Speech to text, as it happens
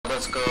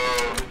let's go.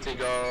 Let's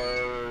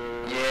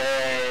go.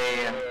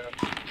 Yay.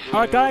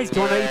 Alright guys, do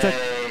you want to eat a...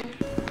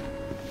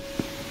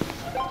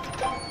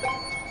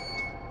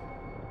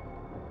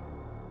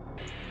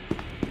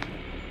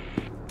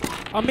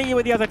 I'll meet you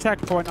at the other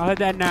checkpoint. I'll head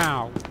there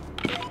now.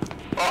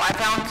 Oh, I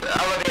found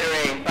elevator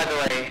A, by the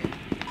way.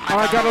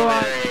 Alright, got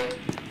it.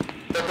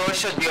 The door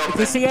should be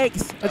open. It's the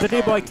C8. It's a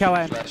new boy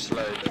killing.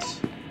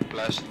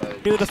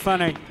 Flashlight. Do the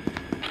funny.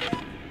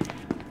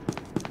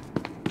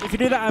 If you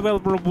do that, I will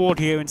reward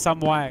you in some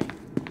way.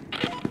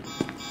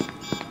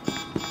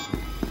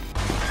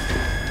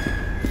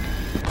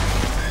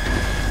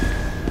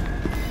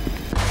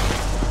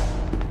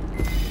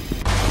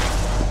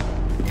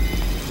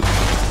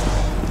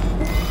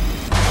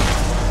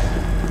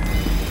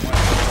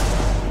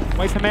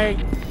 Wait for me.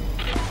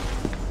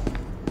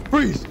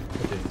 Freeze!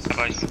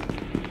 Nice.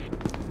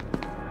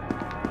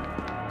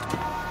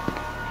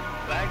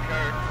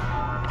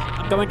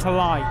 I'm going to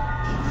lie.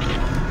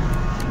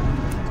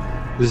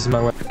 This is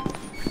my way.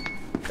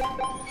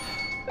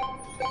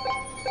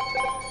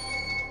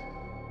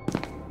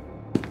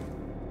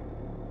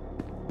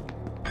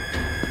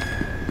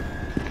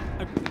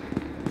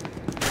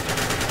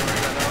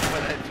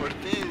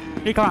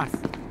 E-class.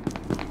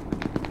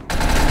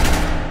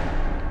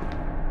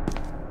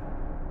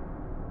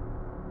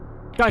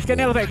 Guys, get in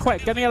the elevator quick!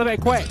 Get in the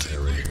elevator quick!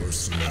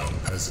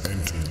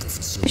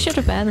 We should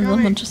abandon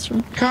them and just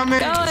run. Come in!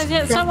 Guys,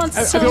 yeah, someone's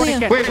still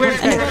here. Wait,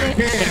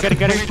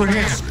 Get in.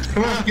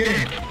 Come on, get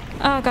in!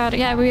 Oh god,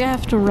 yeah, we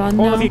have to run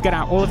All now. of you get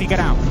out, all of you get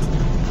out.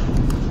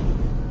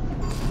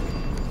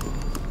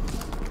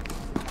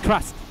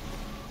 Trust.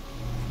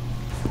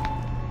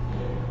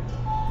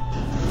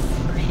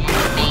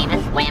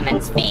 Famous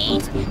women's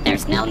feet.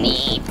 There's no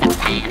need to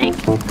panic.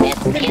 This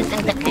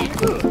isn't the panic.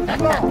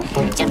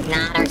 Just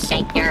nod or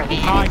shake your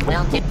head.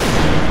 We'll do.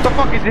 What the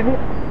fuck is in here?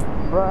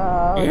 Do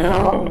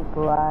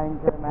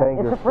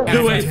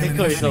it!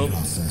 Kill yourself.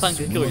 Plan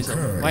to kill yourself.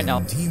 Right now.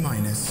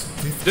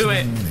 Do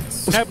it!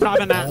 Nope, not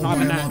even that, not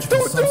even that. Do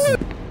it!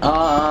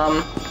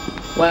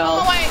 Well.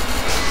 Oh wait,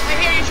 I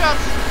hear you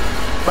shots.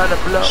 By the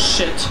blow.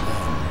 Shit.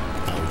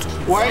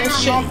 Why is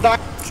Sean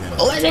dying?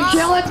 Let it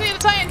kill it! Between the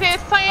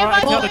scientists,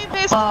 Alright,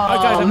 scientists.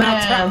 Alright guys, I'm now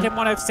man. trapped in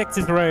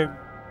 106's room.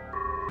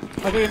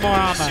 I'll give you more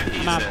armor.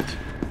 I'm out.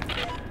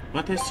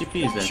 What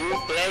SCP is that? Shoot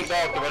Plague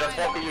Doctor, where the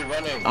fuck are you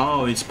running?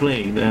 Oh, it's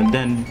Plague. Then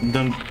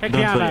don't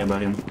worry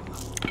about him.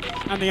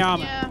 And the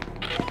armor. Yeah.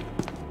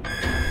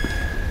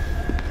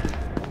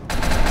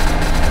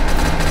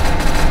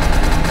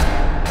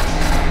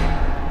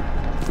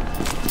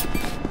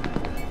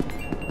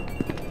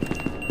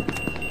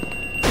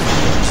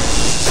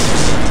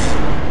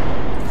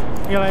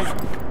 Healing.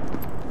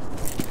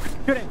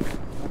 Shoot it.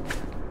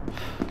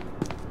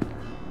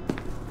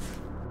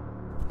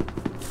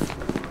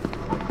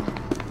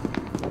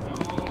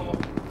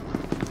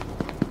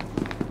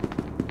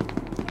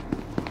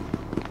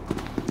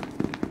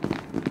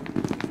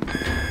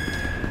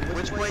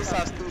 Which place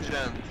has 2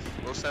 gens?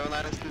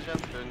 079 has 2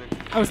 gens?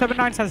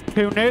 079 has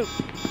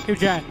 2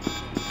 gen.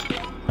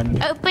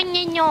 Open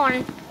your door.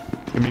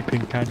 Give me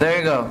pink candy. There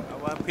you go. I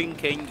want pink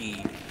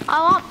candy. I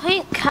want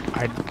pink.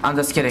 I'm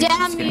just kidding. Damn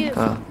I'm just kidding. you.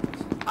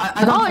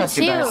 I don't Oh, trust it's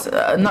you you.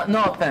 guys.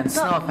 No offense.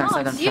 No offense.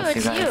 I don't it's you, trust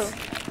you it's guys. you.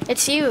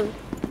 It's you.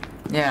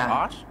 Yeah.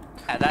 What?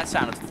 Yeah, that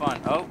sounded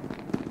fun. Oh.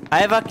 I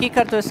have a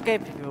keycard to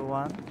escape if you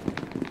want.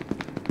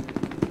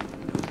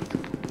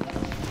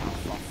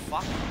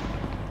 Fuck.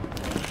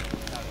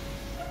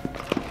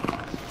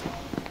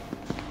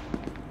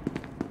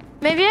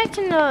 Maybe I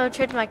can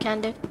trade my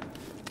candy.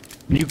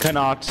 You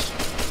cannot.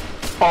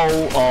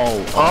 Oh.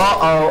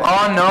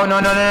 Oh no.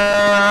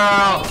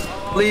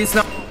 Please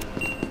no.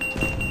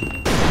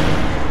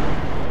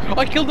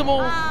 I killed them all!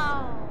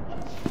 Wow.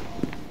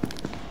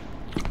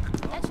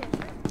 That's it.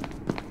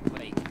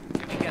 Wait,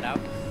 can we get out?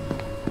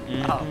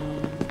 Oh.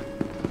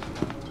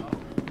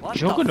 What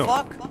Juggernaut.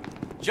 the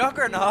fuck?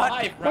 Juggernaut?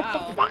 What the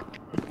fuck?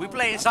 We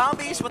playing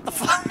zombies? What the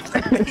fuck?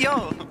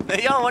 Yo,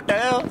 what the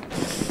hell?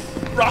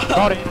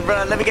 Run!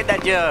 Bro, let me get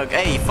that jug.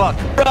 Hey, fuck.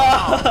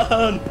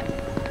 Run!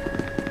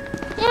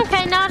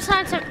 Okay, now it's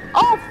time to.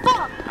 Oh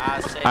fuck!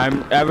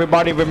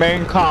 Everybody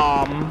remain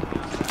calm.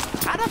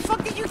 How the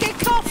fuck did you get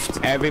cuffed?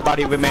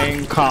 Everybody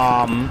remain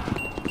calm.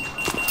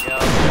 Yo,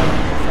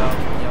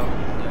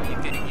 you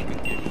can,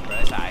 bro.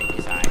 It's alright.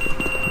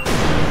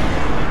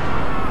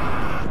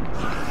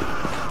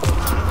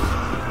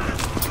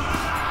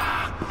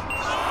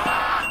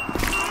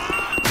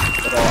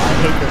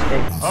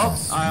 Oh,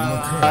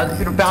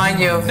 behind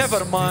you.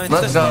 Never mind.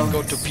 Let's go.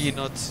 Go to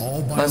Peanuts.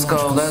 Let's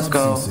go.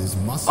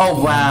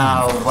 Oh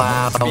wow.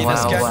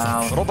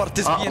 Robert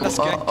is Peanuts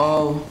gang.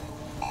 Oh.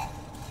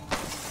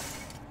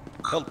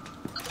 Help.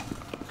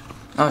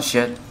 Oh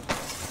shit.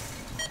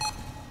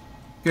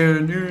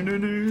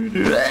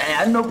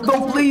 No,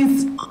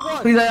 please.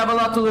 Please, I have a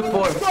lot to live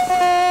for.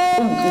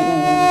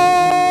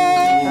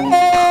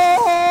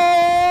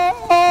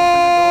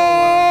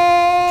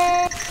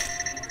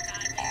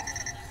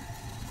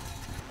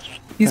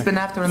 He's been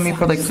after me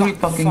for like 3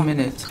 fucking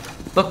minutes.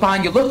 Look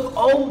behind you, look!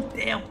 Oh,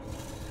 damn!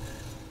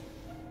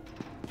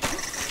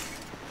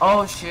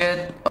 Oh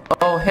shit.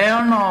 Oh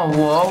hell no.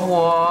 Whoa,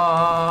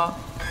 whoa.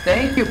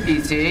 Thank you,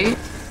 PC.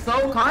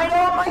 So kind.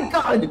 Oh my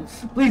god.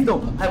 Please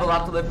don't. I have a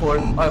lot to live for.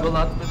 I have a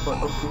lot to live for.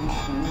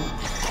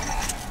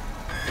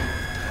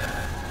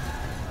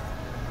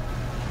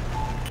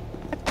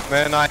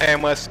 Man, I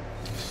am a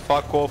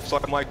fuck off,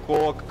 suck my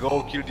cock,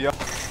 go kill the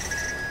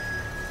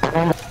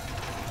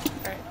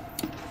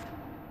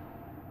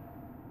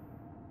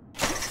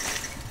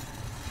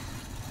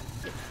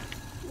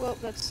Well,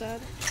 that's sad.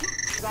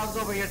 Dogs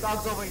over here,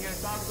 dogs over here,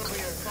 dogs over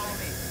here. Follow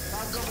me.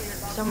 Dogs over here.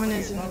 Dogs Someone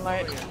is in the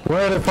light.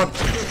 Where the fuck? I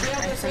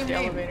heard the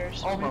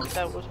elevators. Maybe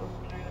that was what we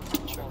were doing. I'm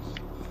not sure.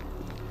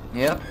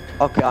 Yep.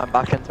 Okay, I'm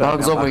back into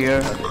Dogs over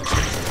here.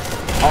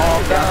 Oh, I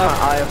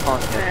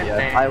found it.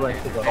 Yeah, I went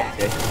to the wrong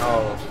gate.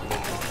 Oh.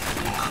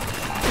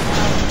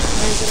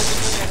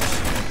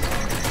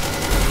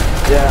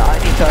 Yeah, I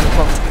need to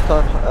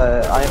come.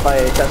 I'm by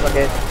Tesla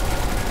gate.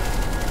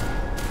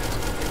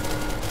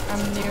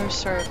 I'm near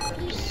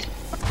circles.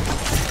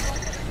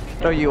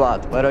 Where are you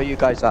at? Where are you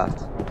guys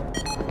at?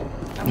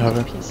 I'm on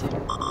the PC.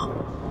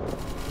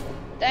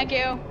 Thank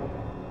you.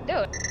 Do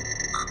it.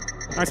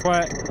 Nice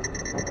work.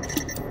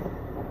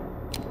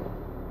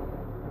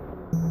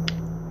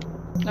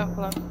 No,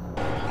 hello.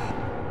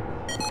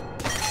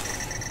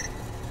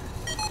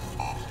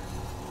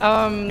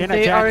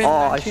 They are in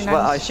I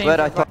swear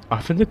I thought.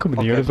 I think they're coming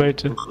in the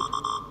elevator.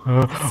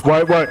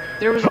 Wait.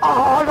 There was.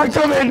 Oh, they're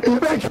coming!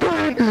 They're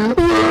coming!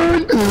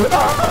 Run!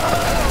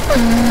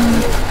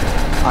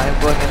 I am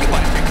going in.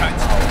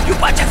 You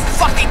bunch of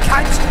fucking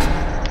cunts!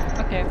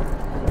 Okay.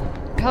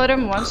 Kill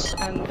them once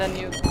and then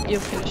you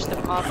finish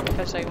them off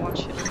because I want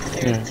you to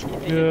guarantee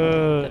that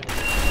you-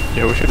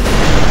 Yeah, we should.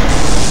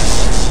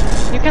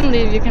 You can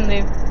leave, you can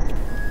leave.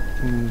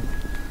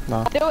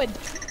 No. Do it!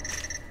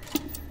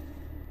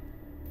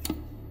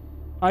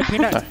 I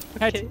can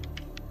head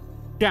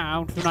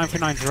down to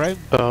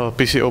 939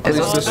 PC open.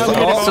 It's a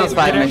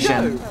suicide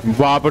mission.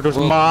 Robert was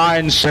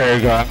mine,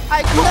 Sega.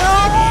 I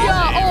love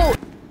ya! Oh!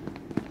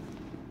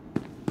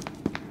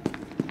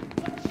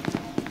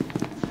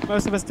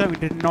 Most of us don't, we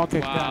did not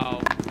get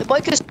down. The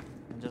bike is. I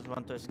just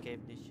want to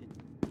escape this shit.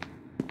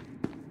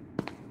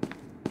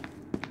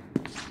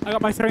 I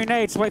got my 3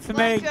 nades, wait for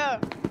me.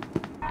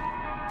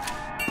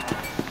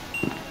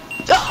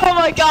 Oh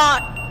my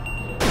god!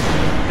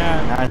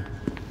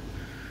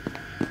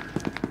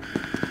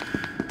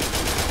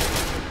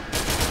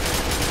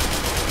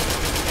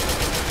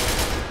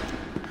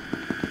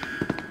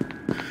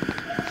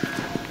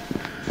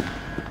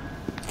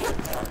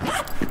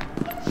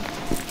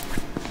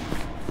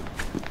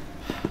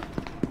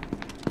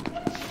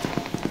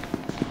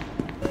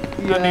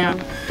 No. Yeah.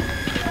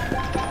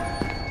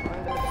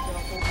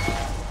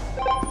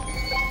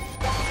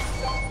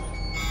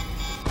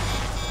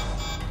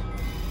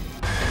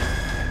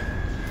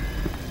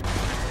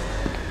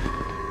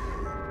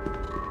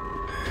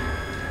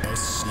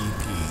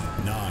 SCP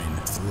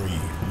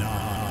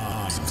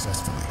 939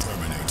 successfully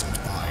terminated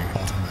by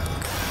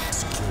automatic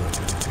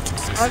security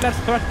system. Alright,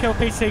 let's kill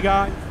PC,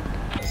 guys.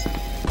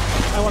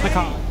 I want the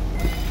car.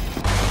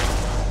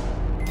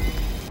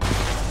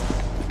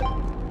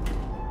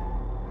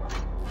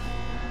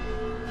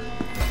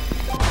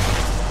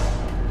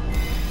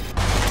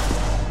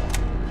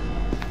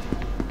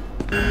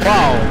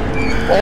 Wow.